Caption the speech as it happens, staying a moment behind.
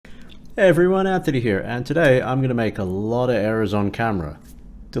Hey everyone, Anthony here, and today I'm going to make a lot of errors on camera,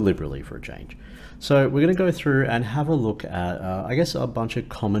 deliberately for a change. So we're going to go through and have a look at, I guess, a bunch of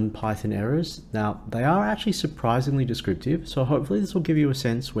common Python errors. Now, they are actually surprisingly descriptive, so hopefully this will give you a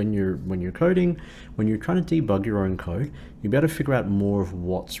sense when you're coding, when you're trying to debug your own code, you'll be able to figure out more of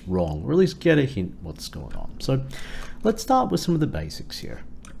what's wrong, or at least get a hint what's going on. So let's start with some of the basics here.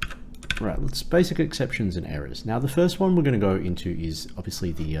 Right, let's basic exceptions and errors. Now the first one we're going to go into is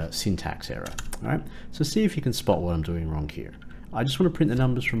obviously the syntax error. All right, so see if you can spot what I'm doing wrong here. I just want to print the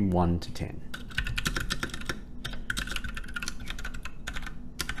numbers from 1 to 10.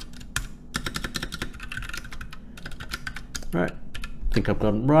 Right, I think I've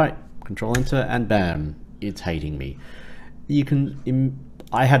gotten right. Control Enter and bam, it's hating me. You can.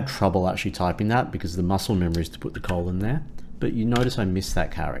 I had trouble actually typing that because the muscle memory is to put the colon there, but you notice I missed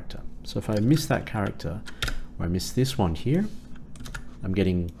that character. So if I miss that character, or I miss this one here, I'm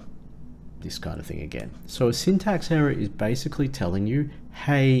getting this kind of thing again. So a syntax error is basically telling you,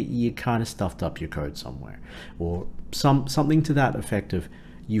 hey, you kind of stuffed up your code somewhere, or something to that effect of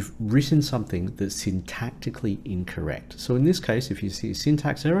you've written something that's syntactically incorrect. So in this case, if you see a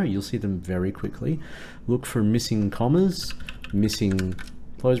syntax error, you'll see them very quickly. Look for missing commas, missing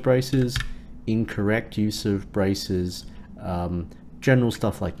close braces, incorrect use of braces, general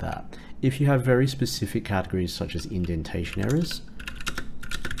stuff like that. If you have very specific categories such as indentation errors,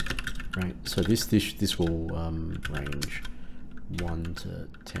 right? So this will range 1 to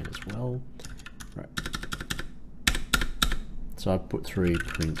 10 as well, right? So I put 3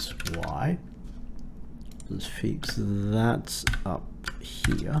 print y. Let's fix that up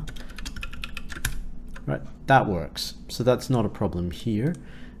here. Right, that works. So that's not a problem here,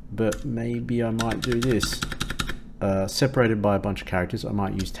 but maybe I might do this. Separated by a bunch of characters, I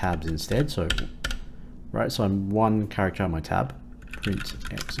might use tabs instead. So, right, so I'm one character on my tab, print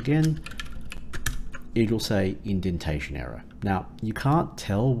X again, it'll say indentation error. Now, you can't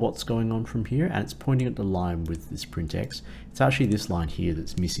tell what's going on from here, and it's pointing at the line with this print X. It's actually this line here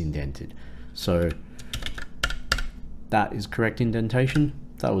that's misindented. So, that is correct indentation,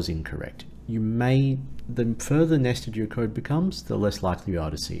 that was incorrect. You may, the further nested your code becomes, the less likely you are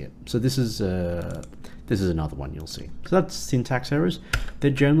to see it. So this is another one you'll see. So that's syntax errors.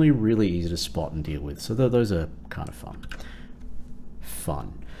 They're generally really easy to spot and deal with. So those are kind of fun.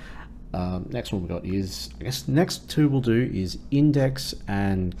 Next one we got is, I guess next two we'll do is index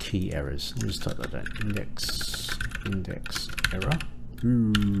and key errors. Let me just type that down. Index error,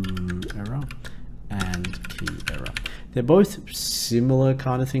 error, and key error. They're both similar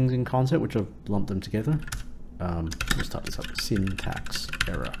kind of things in concept, which I've lumped them together. Let's type this up. Syntax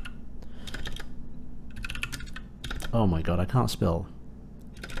error. Oh my god, I can't spell.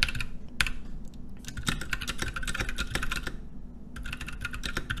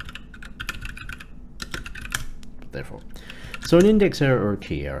 Therefore, so an index error or a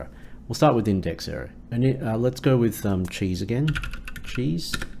key error. We'll start with index error. And let's go with cheese again.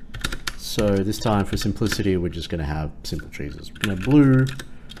 Cheese. So this time, for simplicity, we're just going to have simple cheeses. We're going to have blue,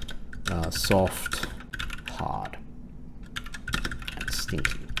 soft, hard, and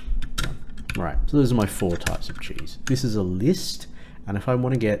stinky. Right, so those are my 4 types of cheese. This is a list, and if I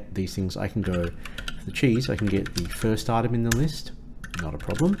want to get these things, I can go for the cheese. I can get the first item in the list, not a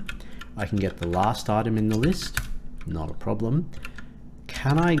problem. I can get the last item in the list, not a problem.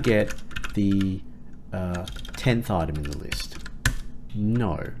 Can I get the 10th item in the list?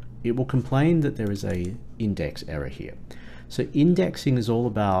 No. It will complain that there is a index error here. So indexing is all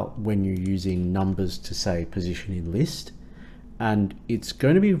about when you're using numbers to say position in list, and it's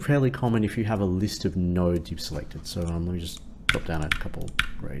going to be fairly common if you have a list of nodes you've selected. So let me just drop down a couple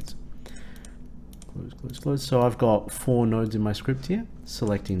grades. Close, close, close. So I've got 4 nodes in my script here,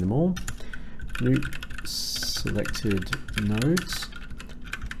 selecting them all. Nuke selected nodes.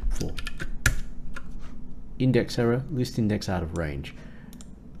 4. Index error, list index out of range.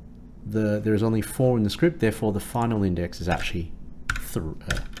 There's only 4 in the script, therefore the final index is actually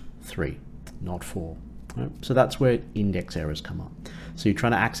 3, not 4. Right? So that's where index errors come up. So you're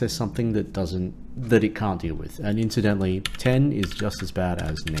trying to access something that it can't deal with. And incidentally, 10 is just as bad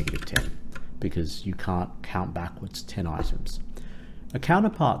as -10 because you can't count backwards 10 items. A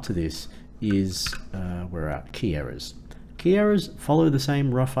counterpart to this is we're at key errors. Key errors follow the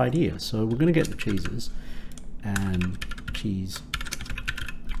same rough idea. So we're going to get the cheeses and cheese.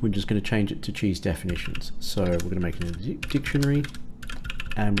 We're just going to change it to cheese definitions. So we're going to make it a dictionary,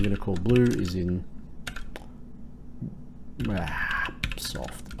 and we're going to call blue is in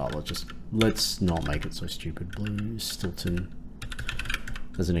soft. Oh, let's not make it so stupid. Blue Stilton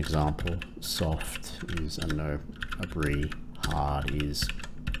as an example. Soft is, I don't know, a brie. Hard is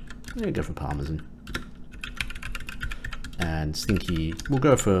Go for Parmesan. And stinky, we'll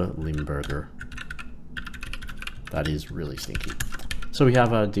go for Limburger. That is really stinky. So we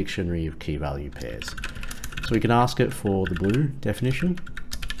have a dictionary of key value pairs. So we can ask it for the blue definition.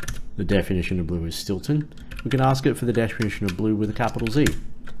 The definition of blue is Stilton. We can ask it for the definition of blue with a capital Z.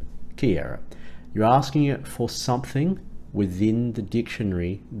 Key error. You're asking it for something within the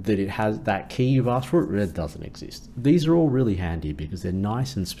dictionary that it has, that key you've asked for, it doesn't exist. These are all really handy because they're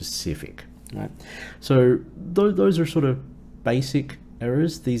nice and specific, right? So those are sort of basic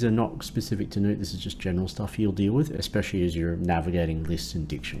errors. These are not specific to Nuke. This is just general stuff you'll deal with, especially as you're navigating lists and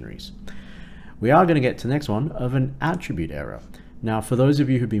dictionaries. We are going to get to the next one of an attribute error. Now, for those of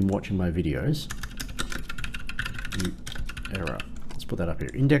you who've been watching my videos, error. Let's put that up here.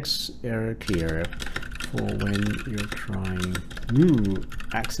 Index error, key error for when you're trying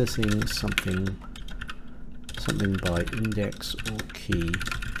accessing something by index or key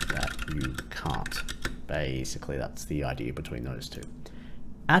that you can't. Basically, that's the idea between those two.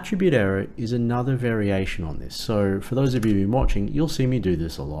 Attribute error is another variation on this. So for those of you who've been watching, you'll see me do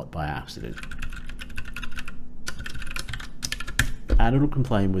this a lot by accident. And it'll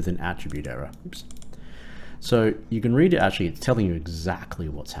complain with an attribute error. Oops. So you can read it, actually, it's telling you exactly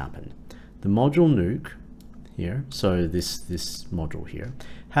what's happened. The module Nuke here, so this module here,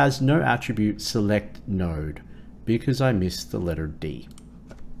 has no attribute select node because I missed the letter D.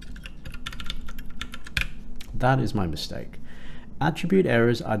 That is my mistake. Attribute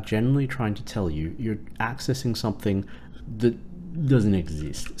errors are generally trying to tell you you're accessing something that doesn't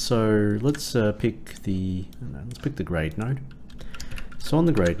exist. So let's pick the grade node. So on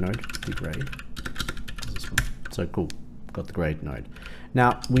the grade node, the grade. So cool, got the grade node.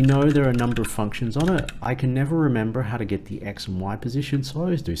 Now we know there are a number of functions on it. I can never remember how to get the X and Y position, so I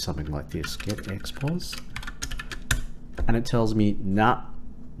always do something like this: get XPOS, and it tells me nah,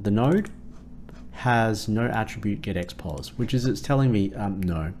 the node has no attribute get XPOS, which is it's telling me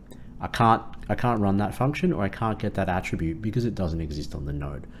no, I can't run that function, or I can't get that attribute because it doesn't exist on the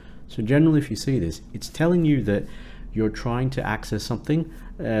node. So generally, if you see this, it's telling you that you're trying to access something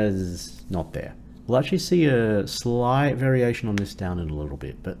as not there. We'll actually see a slight variation on this down in a little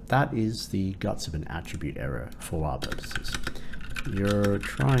bit, but that is the guts of an attribute error for our purposes. You're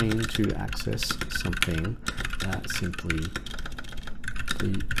trying to access something that simply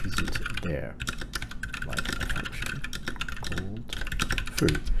isn't there, like a function called foo.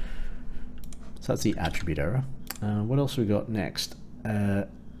 So that's the attribute error. What else we got next?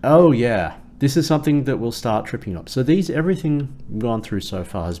 Oh yeah, this is something that will start tripping up. So everything gone through so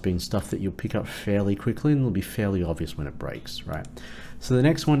far has been stuff that you'll pick up fairly quickly and it'll be fairly obvious when it breaks, right? So the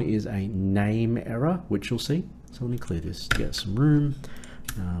next one is a name error, which you'll see. So let me clear this to get some room.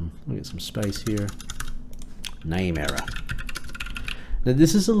 We'll get some space here. Name error. Now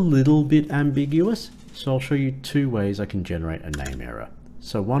this is a little bit ambiguous, so I'll show you two ways I can generate a name error.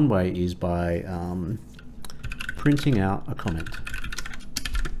 So one way is by printing out a comment.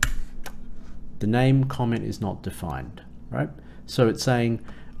 The name comment is not defined, right? So it's saying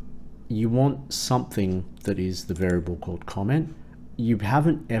you want something that is the variable called comment. You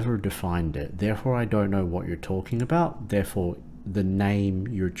haven't ever defined it, therefore I don't know what you're talking about. Therefore the name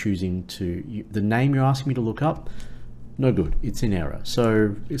you're choosing to, the name you're asking me to look up, no good, it's in error.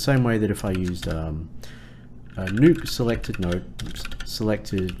 So the same way that if I used a Nuke selected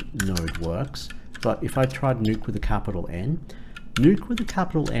node works, but if I tried Nuke with a capital N, Nuke with a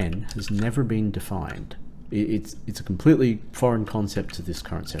capital N has never been defined. It's a completely foreign concept to this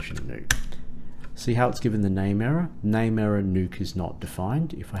current session of Nuke. See how it's given the name error? Name error Nuke is not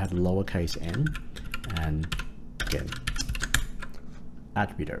defined. If I had a lowercase n, and again,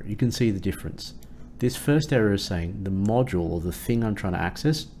 attribute error, you can see the difference. This first error is saying the module or the thing I'm trying to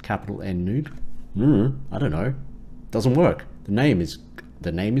access, capital N Nuke, I don't know, doesn't work. The name is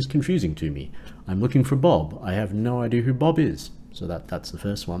confusing to me. I'm looking for Bob. I have no idea who Bob is. So that's the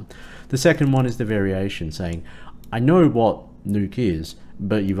first one. The second one is the variation saying, I know what Nuke is,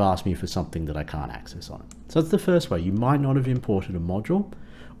 but you've asked me for something that I can't access on it. So that's the first way. You might not have imported a module,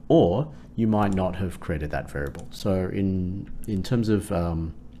 or you might not have created that variable. So in terms of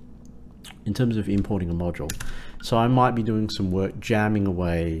importing a module, so I might be doing some work jamming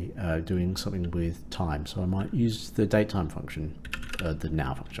away, doing something with time. So I might use the datetime function, the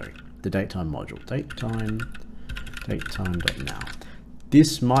now function, sorry, the datetime module, datetime.now.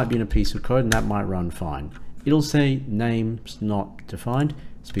 This might be in a piece of code and that might run fine. It'll say name's not defined.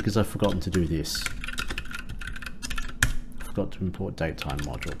 It's because I've forgotten to do this. I forgot to import datetime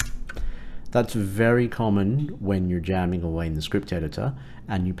module. That's very common when you're jamming away in the script editor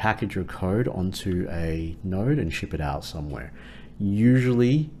and you package your code onto a node and ship it out somewhere.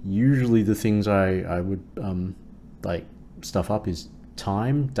 Usually the things I would like stuff up is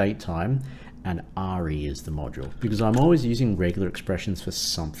time, date time, and RE is the module, because I'm always using regular expressions for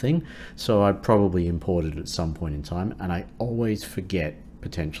something, so I probably imported at some point in time, and I always forget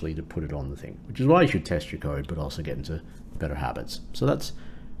potentially to put it on the thing, which is why you should test your code, but also get into better habits. So that's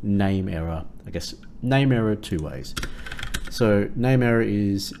NameError. I guess NameError two ways. So NameError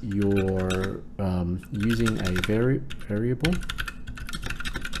is you're using a variable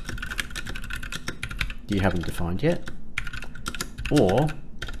you haven't defined yet, or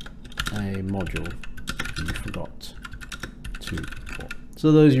a module you forgot to import.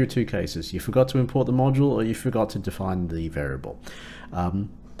 So those are your two cases. You forgot to import the module, or you forgot to define the variable.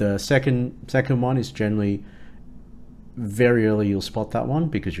 The second one is generally very early. You'll spot that one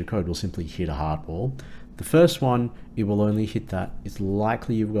because your code will simply hit a hard wall. The first one, it will only hit that. It's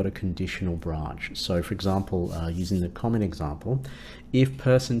likely you've got a conditional branch. So for example, using the comment example, if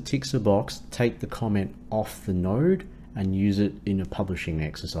person ticks a box, take the comment off the node and use it in a publishing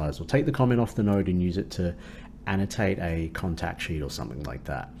exercise, or take the comment off the node and use it to annotate a contact sheet or something like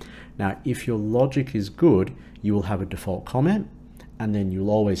that. Now, if your logic is good, you will have a default comment, and then you'll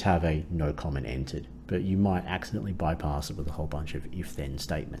always have a no comment entered, but you might accidentally bypass it with a whole bunch of if-then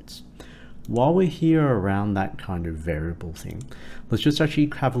statements. While we're here around that kind of variable thing, let's just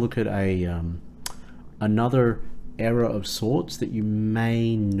actually have a look at another error of sorts that you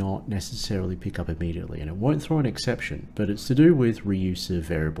may not necessarily pick up immediately, and it won't throw an exception, but it's to do with reuse of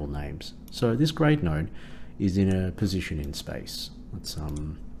variable names. So this grade node is in a position in space. Let's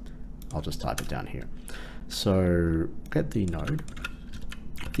I'll just type it down here. So get the node.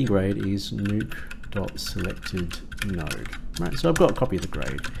 The grade is nuke.selected node. Right, so I've got a copy of the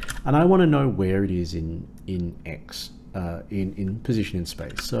grade, and I want to know where it is in X, in position in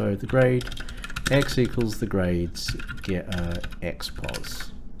space. So the grade X equals the grades get X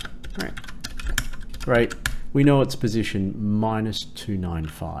pos. Right, great. We know its position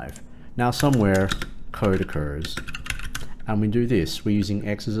 -295. Now somewhere code occurs, and we do this. We're using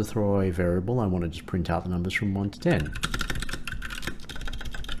X as a throwaway variable. I want to just print out the numbers from 1 to 10.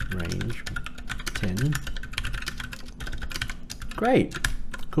 Range 10. Great,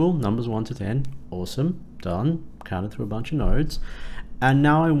 cool, numbers 1 to 10, awesome, done, counted through a bunch of nodes. And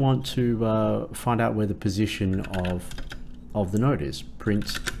now I want to find out where the position of the node is.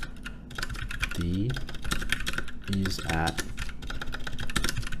 Print the is at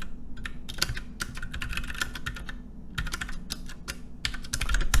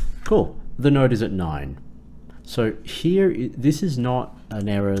cool, the node is at 9. So here, this is not an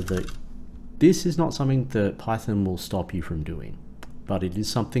error this is not something that Python will stop you from doing, but it is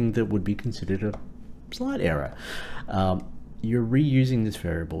something that would be considered a slight error. You're reusing this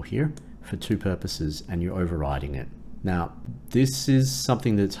variable here for two purposes, and you're overriding it. Now, this is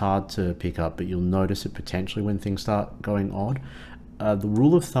something that's hard to pick up, but you'll notice it potentially when things start going odd. The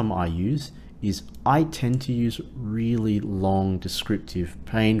rule of thumb I use is I tend to use really long descriptive,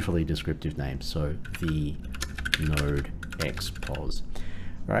 painfully descriptive names. So the node X pos.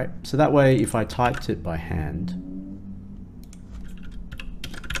 Right, so that way if I typed it by hand,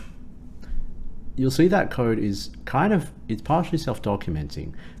 you'll see that code is it's partially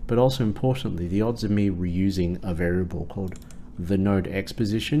self-documenting, but also importantly, the odds of me reusing a variable called the node X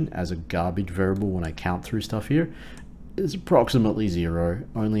position as a garbage variable when I count through stuff here is approximately 0.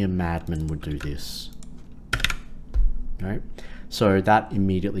 Only a madman would do this. Right, so that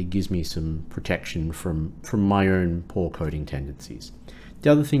immediately gives me some protection from my own poor coding tendencies.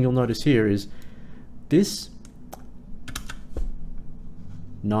 The other thing you'll notice here is this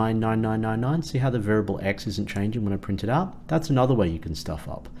 99999. See how the variable X isn't changing when I print it out? That's another way you can stuff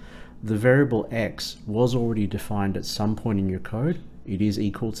up. The variable X was already defined at some point in your code. It is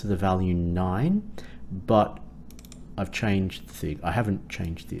equal to the value 9, but I've changed the thing. I haven't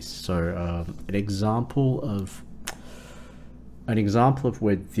changed this. So an example of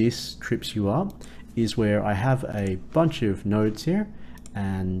where this trips you up is where I have a bunch of nodes here.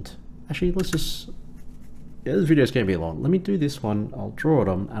 And actually, let's just, this video is going to be long. Let me do this one. I'll draw it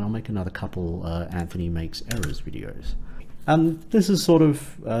on, and I'll make another couple Anthony Makes Errors videos. And this is sort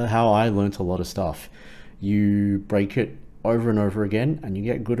of how I learnt a lot of stuff. You break it over and over again, and you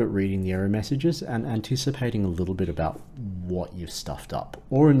get good at reading the error messages and anticipating a little bit about what you've stuffed up.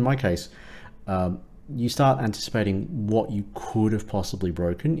 Or in my case, you start anticipating what you could have possibly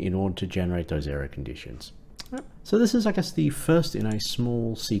broken in order to generate those error conditions. So this is, I guess, the first in a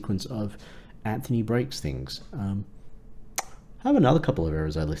small sequence of Anthony breaks things. I have another couple of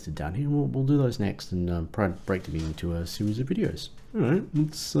errors I listed down here. We'll do those next and break them into a series of videos. All right,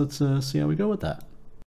 let's see how we go with that.